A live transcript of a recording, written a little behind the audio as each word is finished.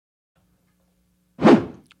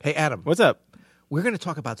Hey, Adam. What's up? We're going to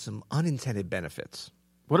talk about some unintended benefits.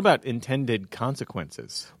 What about intended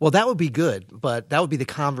consequences? Well, that would be good, but that would be the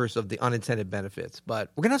converse of the unintended benefits. But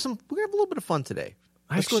we're gonna have a little bit of fun today.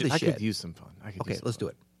 Let's go to the I shed. could use some fun. Okay, let's do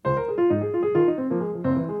it.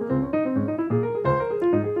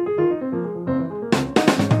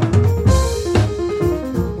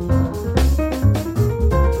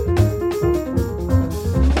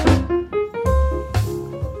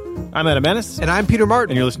 I'm Adam Menace. And I'm Peter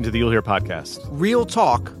Martin. And you're listening to the You'll Hear podcast. Real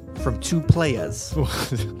talk from two players.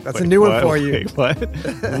 That's a new one for you. Wait,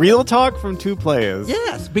 what? Real talk from two players.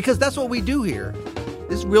 Yes, because that's what we do here.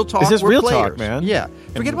 This is real talk. This is We're real players. talk, man. Yeah.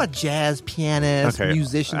 Forget about jazz, pianists,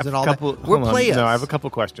 musicians, and all that. We're hold on. players. No, I have a couple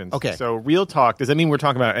questions. Okay. So real talk, does that mean we're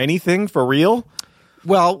talking about anything for real?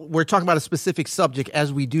 Well, we're talking about a specific subject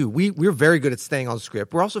as we do. We're very good at staying on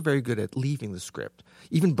script. We're also very good at leaving the script,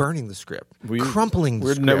 even burning the script, crumpling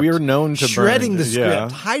the script. We are known to shredding burn. the script, Yeah.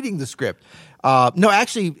 hiding the script. No,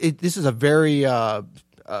 actually, this is a very, I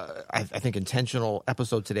think, intentional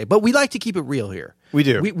episode today. But we like to keep it real here. We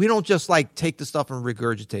do. We don't just like take the stuff and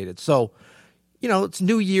regurgitate it. So, you know, it's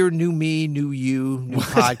new year, new me, new you, new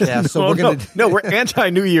podcast. So we're going to... No, we're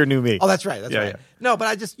anti-New Year, new me. Oh, that's right. That's right. Yeah. No, but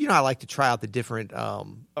I like to try out the different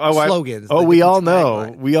slogans. We all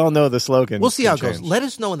know. We all know the slogan. We'll see how it goes. Let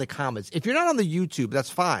us know in the comments. If you're not on the YouTube,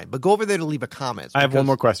 that's fine. But go over there to leave a comment. I have one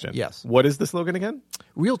more question. Yes. What is the slogan again?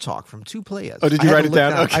 Real talk from two players. Oh, did you write it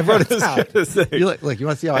down? Okay. I wrote it down. Look, you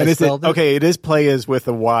want to see how I spelled it? Okay, it is players with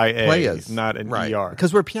a Y-A, players. not an right. ER.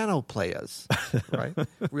 Because we're piano players, right?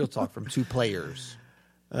 Real talk from two players.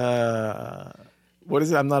 What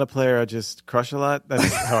is it? I'm not a player. I just crush a lot.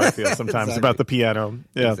 That's how I feel sometimes Exactly. about the piano.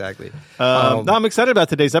 Yeah. Exactly. No, I'm excited about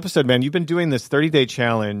today's episode, man. You've been doing this 30-day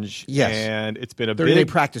challenge. Yes. And it's been a 30-day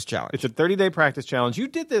practice challenge. It's a 30-day practice challenge. You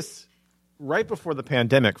did this right before the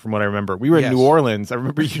pandemic, from what I remember. We were in Yes. New Orleans. I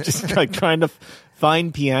remember you just like trying to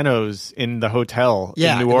find pianos in the hotel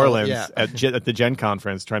in New Orleans at the Gen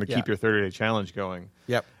Conference, trying to keep your 30-day challenge going.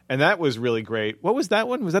 Yep. And that was really great. What was that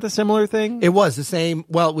one? Was that a similar thing? It was the same.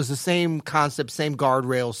 Well, it was the same concept, same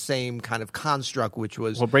guardrails, same kind of construct, which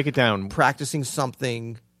was break it down. Practicing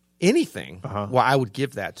something, anything. Well, I would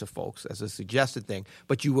give that to folks as a suggested thing.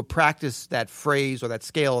 But you would practice that phrase or that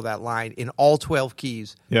scale or that line in all 12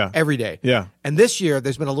 keys every day. Yeah. And this year,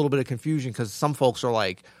 there's been a little bit of confusion because some folks are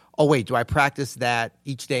like, oh, wait, do I practice that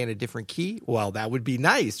each day in a different key? Well, that would be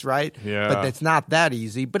nice, right? Yeah. But it's not that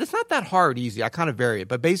easy. But it's not that hard easy. I kind of vary it.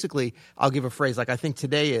 But basically, I'll give a phrase like I think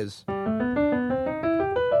today is,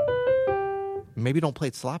 maybe don't play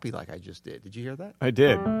it sloppy like I just did. Did you hear that? I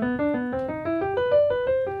did.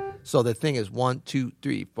 So the thing is 1, 2,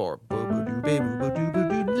 3, 4.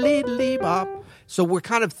 So we're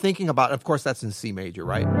kind of thinking about, of course, that's in C major,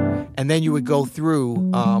 right? And then you would go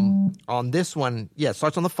through on this one. Yeah, it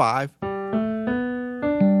starts on the 5.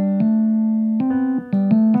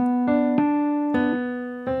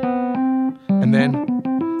 And then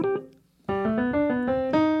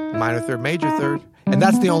minor third, major third. And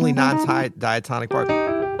that's the only non-diatonic part.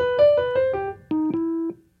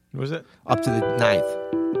 What was it? Up to the 9th.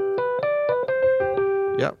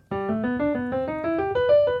 Yep.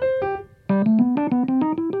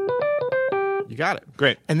 You got it.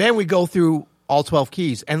 Great. And then we go through all 12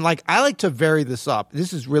 keys. And like I like to vary this up.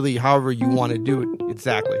 This is really however you want to do it.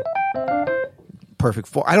 Exactly. Perfect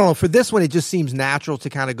 4. I don't know. For this one, it just seems natural to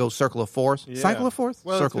kind of go circle of fourths. Yeah. Cycle of fourths?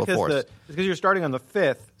 Well, circle of fourths. It's because you're starting on the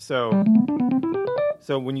 5th. So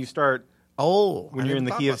when you start... when you're in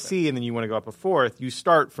the key of C and then you want to go up a 4th, you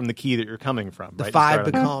start from the key that you're coming from. The right? 5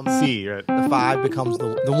 becomes C, right? The 5 becomes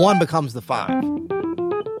the 1 becomes the 5.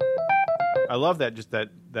 I love that, just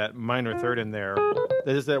that minor third in there.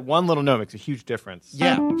 There's that one little note makes a huge difference.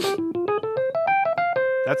 Yeah.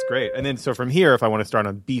 That's great. And then so from here, if I want to start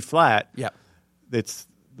on B flat, it's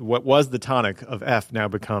what was the tonic of F now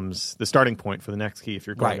becomes the starting point for the next key if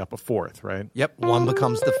you're going up a 4th, right? Yep. 1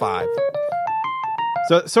 becomes the 5.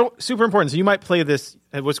 So super important. So you might play this.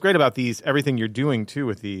 And what's great about these, everything you're doing too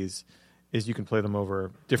with these, is you can play them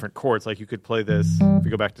over different chords. Like you could play this, if we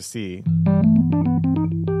go back to C,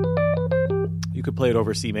 you could play it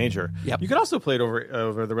over C major. Yep. You could also play it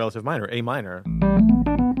over the relative minor, A minor.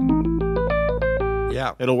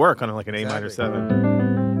 Yeah. It'll work on like an A minor 7.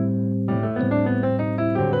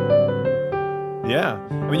 Yeah.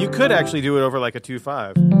 I mean, you could actually do it over like a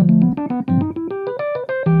 2-5.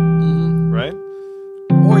 Right?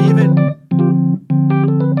 Or even...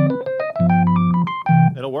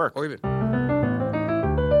 It'll work. Or even...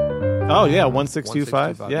 Oh, yeah,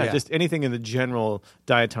 1-6-2-5. 1-6-2-5, Yeah, just anything in the general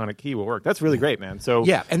diatonic key will work. That's really great, man. So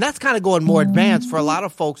yeah, and that's kind of going more advanced for a lot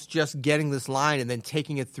of folks just getting this line and then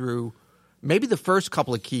taking it through maybe the first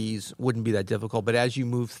couple of keys wouldn't be that difficult, but as you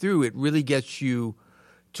move through, it really gets you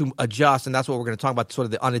to adjust, and that's what we're going to talk about, sort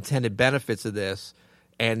of the unintended benefits of this.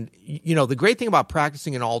 And, the great thing about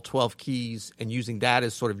practicing in all 12 keys and using that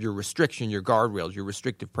as sort of your restriction, your guardrails, your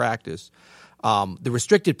restrictive practice, the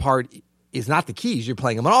restricted part is not the keys, you're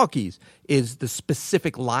playing them on all keys, is the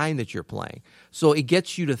specific line that you're playing. So it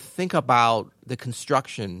gets you to think about the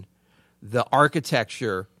construction, the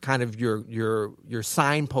architecture, kind of your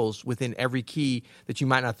signposts within every key that you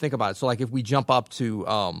might not think about. So like if we jump up to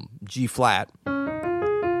G flat,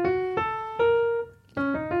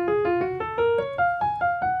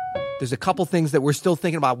 there's a couple things that we're still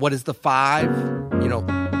thinking about. What is the 5?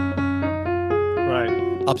 Right.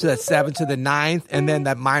 Up to that 7 to the 9th, and then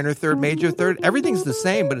that minor third, major third. Everything's the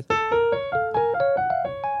same, but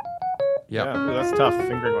yeah, that's tough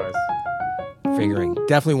fingering wise. Fingering,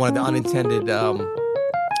 definitely one of the unintended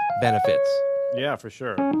benefits. Yeah, for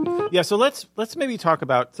sure. Yeah, so let's maybe talk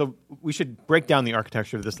about. So we should break down the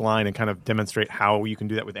architecture of this line and kind of demonstrate how you can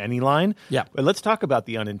do that with any line. Yeah, but let's talk about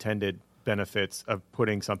the unintended benefits of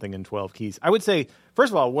putting something in 12 keys. I would say,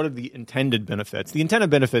 first of all, what are the intended benefits? The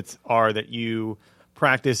intended benefits are that you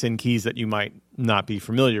practice in keys that you might not be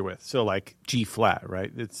familiar with. So like G flat,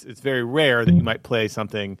 right? It's very rare that you might play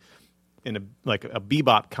something in a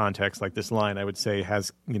bebop context like this line, I would say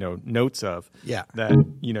has, notes of that,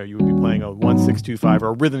 you would be playing a 1 6 2 5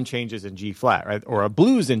 or rhythm changes in G flat, right? Or a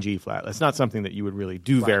blues in G flat. That's not something that you would really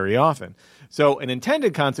do very often. So an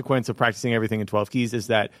intended consequence of practicing everything in 12 keys is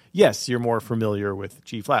that, yes, you're more familiar with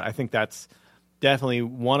G flat. I think that's definitely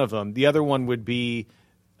one of them. The other one would be,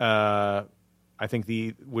 the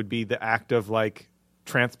act of like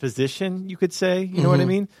transposition, you could say, you know what I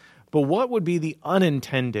mean? But what would be the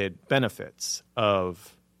unintended benefits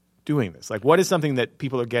of doing this? Like, what is something that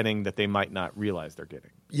people are getting that they might not realize they're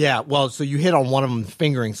getting? Yeah, well, so you hit on one of them,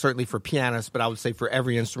 fingering, certainly for pianists, but I would say for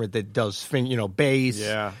every instrument that does bass,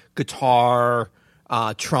 guitar,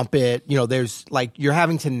 trumpet, there's like you're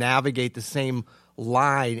having to navigate the same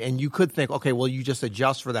line, and you could think, okay, well, you just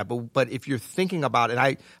adjust for that. But if you're thinking about it,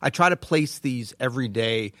 I try to place these every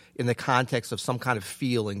day in the context of some kind of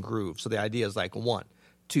feel and groove. So the idea is like 1,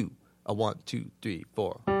 2, a 1, 2, 3,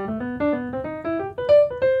 4.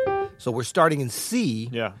 So we're starting in C.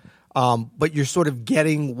 Yeah. But you're sort of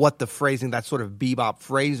getting what the phrasing, that sort of bebop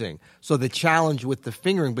phrasing. So the challenge with the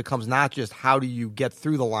fingering becomes not just how do you get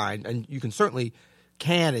through the line, and you can certainly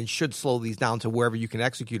can and should slow these down to wherever you can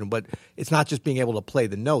execute them, but it's not just being able to play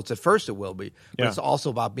the notes. At first it will be, but it's also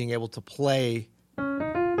about being able to play.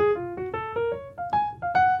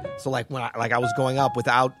 So like when I was going up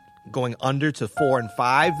without going under to 4 and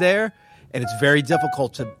 5 there, and it's very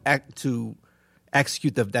difficult to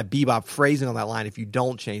execute that bebop phrasing on that line if you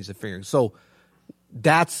don't change the fingering. So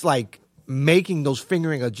that's like making those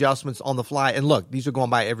fingering adjustments on the fly. And look, these are going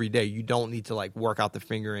by every day. You don't need to like work out the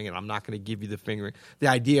fingering, and I'm not going to give you the fingering. The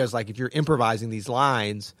idea is like if you're improvising these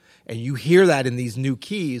lines and you hear that in these new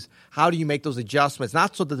keys, how do you make those adjustments?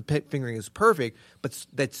 Not so that the fingering is perfect,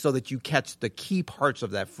 but so that you catch the key parts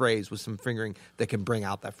of that phrase with some fingering that can bring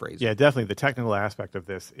out that phrase. Yeah, definitely. The technical aspect of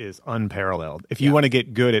this is unparalleled. If you want to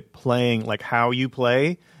get good at playing, like how you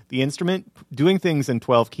play the instrument, doing things in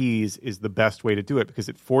 12 keys is the best way to do it because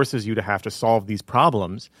it forces you to have to solve these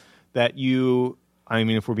problems that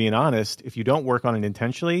if we're being honest, if you don't work on it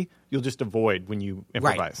intentionally, you'll just avoid when you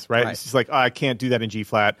improvise, right? It's just like, I can't do that in G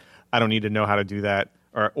flat. I don't need to know how to do that.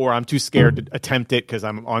 Or I'm too scared to attempt it because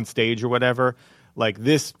I'm on stage or whatever. Like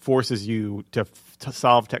this forces you to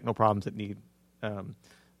solve technical problems that need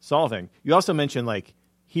solving. You also mentioned like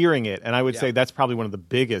hearing it, and I would say that's probably one of the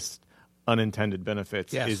biggest unintended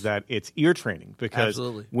benefits is that it's ear training because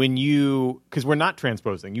because we're not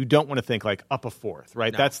transposing, you don't want to think like up a fourth,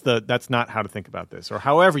 right? No. That's not how to think about this, or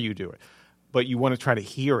however you do it, but you want to try to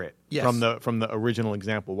hear it from the original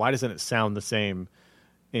example. Why doesn't it sound the same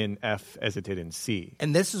in F as it did in C?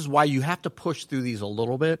 And this is why you have to push through these a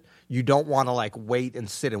little bit. You don't want to like wait and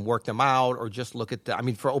sit and work them out or just look at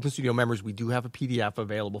for Open Studio members, we do have a PDF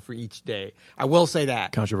available for each day. I will say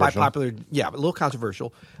that. Controversial. A little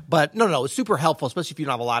controversial. But no, it's super helpful, especially if you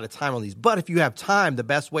don't have a lot of time on these. But if you have time, the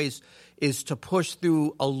best way is to push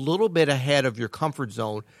through a little bit ahead of your comfort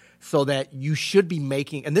zone so that you should be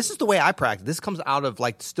making, and this is the way I practice. This comes out of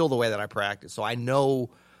like still the way that I practice. So I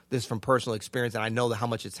know this from personal experience, and I know how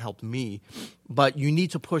much it's helped me. But you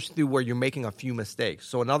need to push through where you're making a few mistakes.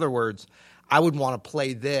 So in other words, I would want to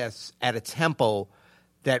play this at a tempo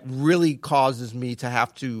that really causes me to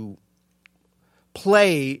have to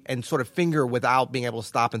play and sort of finger without being able to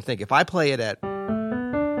stop and think. If I play it at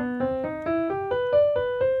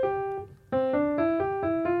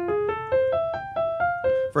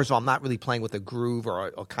first of all, I'm not really playing with a groove or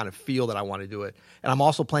a kind of feel that I want to do it. And I'm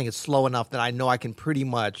also playing it slow enough that I know I can pretty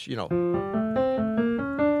much,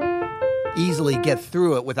 easily get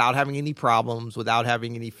through it without having any problems, without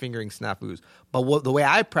having any fingering snafus. But the way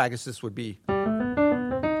I practice this would be,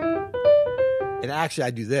 and actually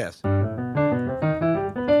I do this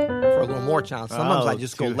for a little more challenge. Sometimes I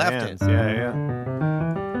just go left hand. Yeah.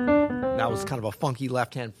 That was kind of a funky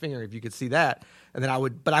left hand finger, if you could see that. And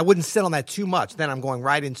then but I wouldn't sit on that too much. Then I'm going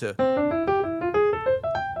right into.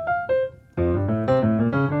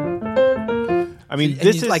 I mean,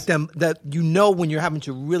 this is like them that when you're having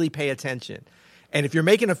to really pay attention, and if you're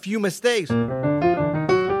making a few mistakes, that's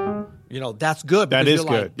good. That is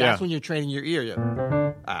good. That's when you're training your ear.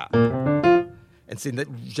 And see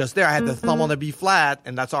that just there, I had the thumb on the B flat,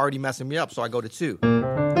 and that's already messing me up. So I go to 2.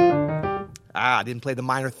 I didn't play the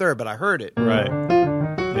minor third, but I heard it. Right.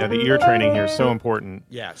 Yeah, the ear training here is so important.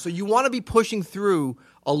 Yeah. So you want to be pushing through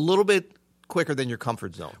a little bit quicker than your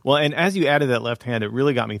comfort zone. Well, and as you added that left hand, it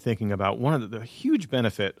really got me thinking about one of the huge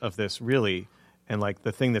benefit of this, really, and like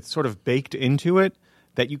the thing that's sort of baked into it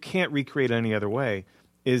that you can't recreate any other way,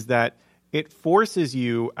 is that it forces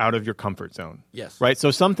you out of your comfort zone. Yes. Right?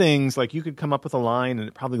 So some things, like you could come up with a line and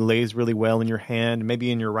it probably lays really well in your hand,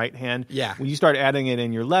 maybe in your right hand. Yeah. When you start adding it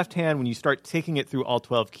in your left hand, when you start taking it through all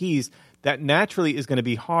 12 keys, that naturally is going to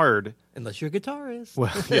be hard. Unless you're a guitarist.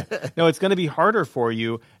 Well, yeah. No, it's going to be harder for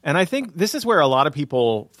you. And I think this is where a lot of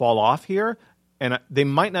people fall off here, and they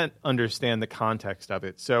might not understand the context of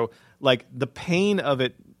it. So, like, the pain of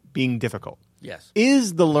it being difficult. Yes.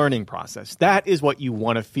 Is the learning process. That is what you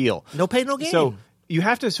want to feel. No pain, no gain. So you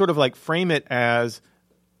have to sort of like frame it as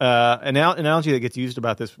an analogy that gets used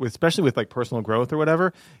about this, especially with like personal growth or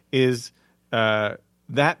whatever, is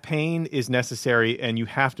that pain is necessary, and you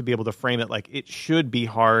have to be able to frame it like it should be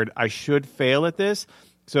hard. I should fail at this.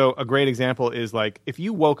 So a great example is like if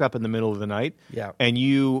you woke up in the middle of the night and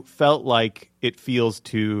you felt like it feels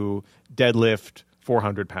to deadlift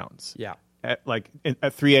 400 pounds. Yeah. At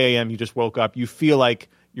 3 a.m. you just woke up, you feel like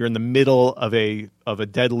you're in the middle of a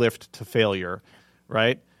deadlift to failure,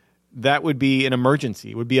 right? That would be an emergency.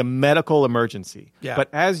 It would be a medical emergency. Yeah. But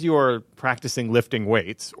as you're practicing lifting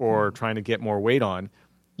weights or trying to get more weight on,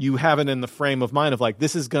 you have it in the frame of mind of like,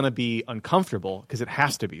 this is going to be uncomfortable because it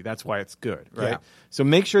has to be. That's why it's good, right? Yeah. So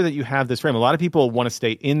make sure that you have this frame. A lot of people want to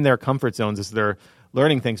stay in their comfort zones as they're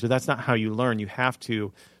learning things, but that's not how you learn. You have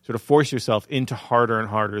to sort of force yourself into harder and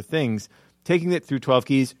harder things. Taking it through 12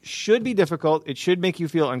 keys should be difficult. It should make you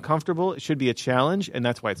feel uncomfortable. It should be a challenge, and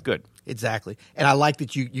that's why it's good. Exactly. And I like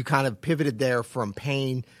that you kind of pivoted there from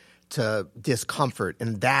pain to discomfort,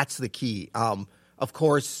 and that's the key. Of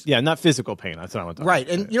course. Yeah, not physical pain. That's not what I'm talking right.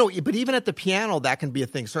 about. And, but even at the piano, that can be a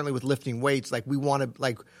thing. Certainly with lifting weights, like we want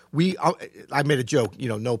to, I made a joke,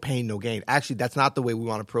 no pain, no gain. Actually, that's not the way we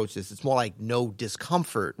want to approach this. It's more like no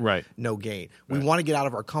discomfort, right. No gain. We want to get out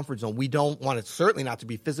of our comfort zone. We don't want it certainly not to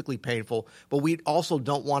be physically painful, but we also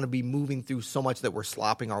don't want to be moving through so much that we're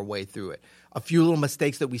slopping our way through it. A few little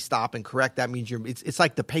mistakes that we stop and correct, that means it's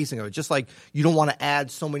like the pacing of it. Just like you don't want to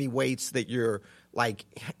add so many weights that you're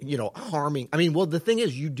harming. I mean, well, the thing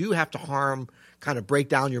is, you do have to kind of break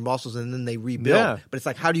down your muscles and then they rebuild. Yeah. But it's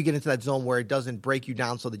like, how do you get into that zone where it doesn't break you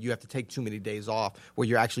down so that you have to take too many days off, where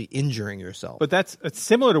you're actually injuring yourself? But it's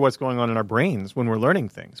similar to what's going on in our brains when we're learning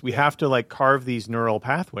things. We have to carve these neural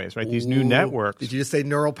pathways, right? These new networks. Did you just say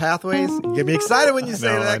neural pathways? You get me excited when you say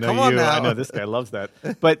that. Come on now. I know this guy loves that.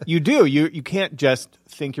 But you do. You can't just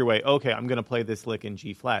think your way, okay, I'm going to play this lick in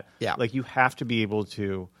G flat. Yeah. You have to be able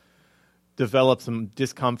to develop some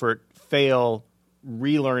discomfort, fail,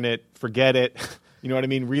 relearn it, forget it. You know what I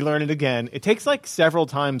mean? Relearn it again. It takes several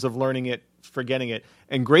times of learning it, forgetting it.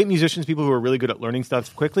 And great musicians, people who are really good at learning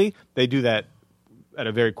stuff quickly, they do that at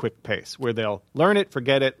a very quick pace where they'll learn it,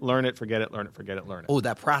 forget it, learn it, forget it, learn it, forget it, learn it. Oh,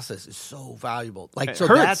 that process is so valuable. It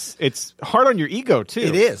hurts. It's hard on your ego too.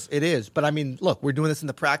 It is. But I mean, look, we're doing this in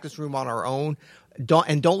the practice room on our own.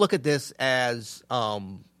 Don't look at this as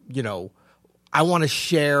I want to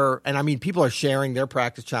share, and I mean, people are sharing their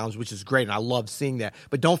practice challenge, which is great, and I love seeing that.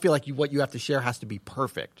 But don't feel like what you have to share has to be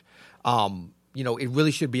perfect. It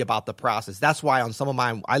really should be about the process. That's why on some of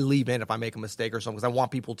mine, I leave in if I make a mistake or something, because I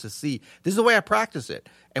want people to see this is the way I practice it.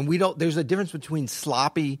 And there's a difference between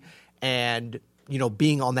sloppy and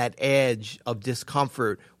being on that edge of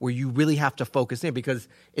discomfort where you really have to focus in, because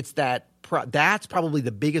it's that's probably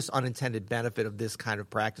the biggest unintended benefit of this kind of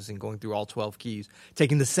practicing, going through all 12 keys,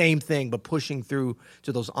 taking the same thing but pushing through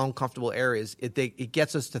to those uncomfortable areas. It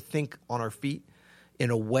gets us to think on our feet in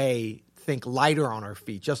a way, think lighter on our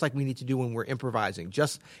feet, just like we need to do when we're improvising.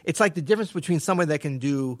 It's like the difference between someone that can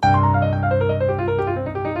do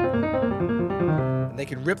and they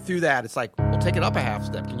can rip through that. It's like, well, take it up a half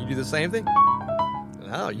step. Can you do the same thing?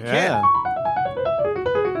 No, you can't.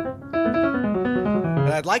 And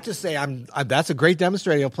I'd like to say that's a great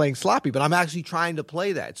demonstrator of playing sloppy, but I'm actually trying to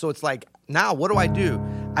play that. So it's like, now what do?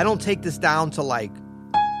 I don't take this down to like,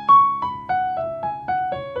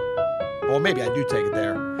 well, maybe I do take it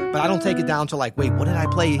there, but I don't take it down to like, wait, what did I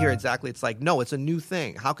play here exactly? It's like, no, it's a new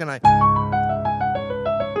thing. How can I?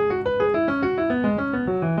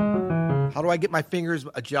 How do I get my fingers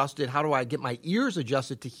adjusted? How do I get my ears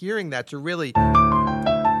adjusted to hearing that, to really,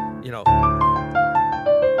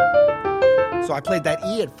 So I played that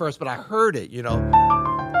E at first, but I heard it,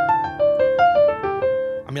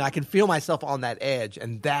 I mean, I can feel myself on that edge,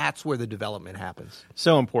 and that's where the development happens.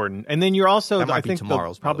 So important. And then you're also, I think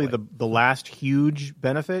probably the last huge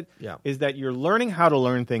benefit is that you're learning how to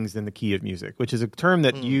learn things in the key of music, which is a term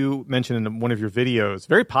that you mentioned in one of your videos.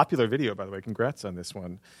 Very popular video, by the way. Congrats on this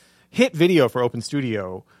one. Hit video for Open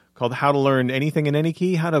Studio called How to Learn Anything in Any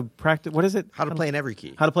Key. How to practice, what is it? How to play in every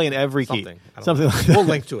key. How to play in every key. Something like that. We'll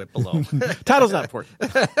link to it below. Title's not important.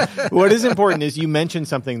 What is important is you mentioned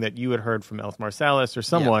something that you had heard from Ellis Marsalis or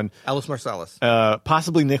someone. Yeah, Ellis Marsalis.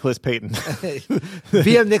 Possibly Nicholas Payton.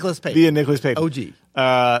 Via Nicholas Payton. OG.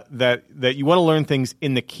 That you want to learn things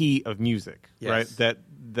in the key of music, right?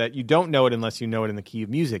 That you don't know it unless you know it in the key of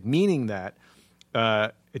music, meaning that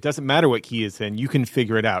it doesn't matter what key it's in. You can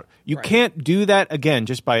figure it out. You can't do that, again,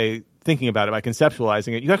 just by thinking about it, by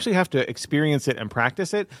conceptualizing it. You actually have to experience it and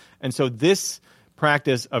practice it. And so this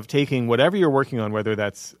practice of taking whatever you're working on, whether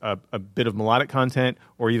that's a bit of melodic content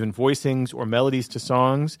or even voicings or melodies to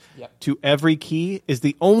songs, to every key is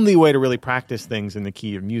the only way to really practice things in the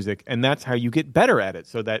key of music. And that's how you get better at it.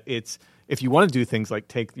 So that it's, if you want to do things like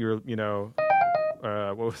take your,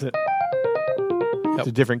 what was it?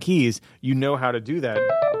 To different keys, you know how to do that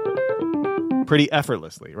pretty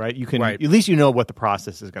effortlessly, right? You can at least you know what the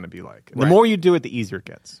process is going to be like. The more you do it, the easier it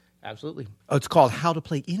gets. Absolutely. Oh, it's called How to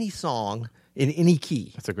Play Any Song in Any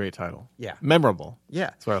Key. That's a great title. Yeah. Memorable. Yeah.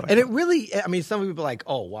 That's what I like. And it really, I mean, some people are like,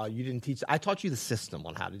 oh, wow, you didn't teach. I taught you the system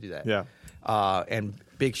on how to do that. Yeah. And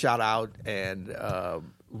big shout out and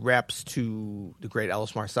reps to the great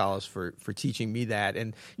Ellis Marsalis for teaching me that.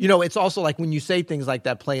 And, it's also like when you say things like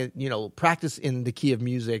that, practice in the key of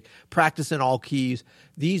music, practice in all keys.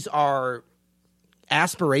 These are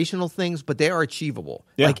aspirational things, but they are achievable.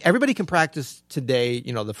 Yeah. Like everybody can practice today,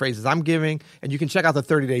 the phrases I'm giving, and you can check out the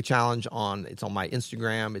 30-day challenge it's on my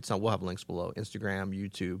Instagram. We'll have links below, Instagram,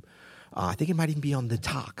 YouTube. I think it might even be on the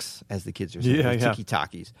talks, as the kids are saying,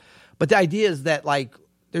 tiki-talkies. But the idea is that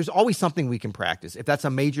there's always something we can practice. If that's a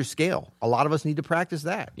major scale, a lot of us need to practice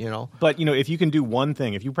that, But, if you can do one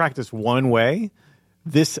thing, if you practice one way,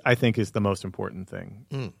 this, I think, is the most important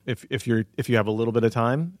thing. If you have a little bit of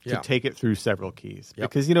time to take it through several keys,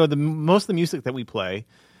 because most of the music that we play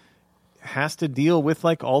has to deal with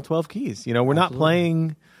all 12 keys. We're not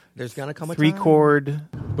playing. There's gonna come a 3-chord.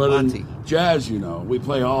 But in jazz, we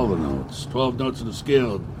play all the notes. 12 notes of the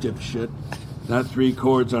scale, dipshit. Not 3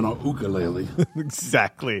 chords on a ukulele.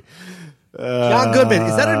 Exactly. John Goodman,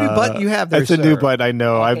 is that a new button you have there? That's a new button, I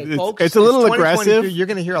know. Okay, folks, it's a little aggressive. You're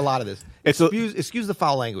going to hear a lot of this. Excuse the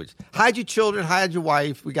foul language. Hide your children, hide your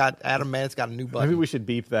wife. We got Adam Mann's got a new button. Maybe we should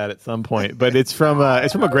beep that at some point. But it's from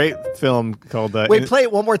a great film called. Wait, play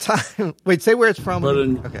it one more time. Wait, say where it's from. But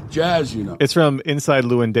in jazz, It's from Inside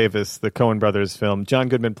Llewyn Davis, the Coen Brothers film. John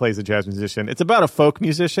Goodman plays a jazz musician. It's about a folk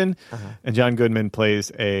musician, and John Goodman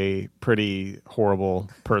plays a pretty horrible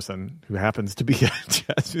person who happens to be a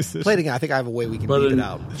jazz musician. Play it again. I think I have a way we can beep it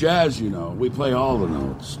out. Jazz, we play all the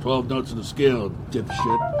notes. 12 notes of the scale,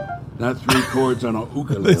 dipshit. Not 3 chords on a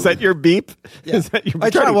ukulele. Is that your beep? Yeah. Is that your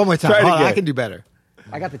beep? Try it one more time. I can do better.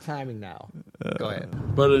 I got the timing now. Go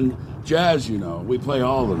ahead. But in jazz, we play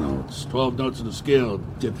all the notes. 12 notes of the scale,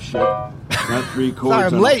 dipshit. Not 3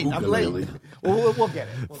 chords on a ukulele. I'm late. We'll get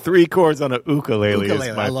it. 3 chords on a ukulele is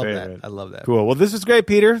my favorite. I love that. Cool. Well, this was great,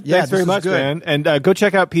 Peter. Thanks very much, man. And go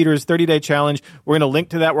check out Peter's 30-day challenge. We're going to link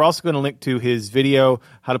to that. We're also going to link to his video,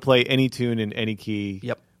 How to Play Any Tune in Any Key.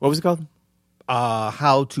 Yep. What was it called?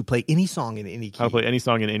 How to play any song in any key. How to play any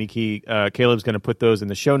song in any key. Caleb's going to put those in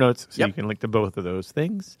the show notes so you can link to both of those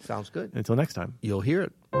things. Sounds good. Until next time. You'll hear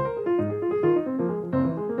it.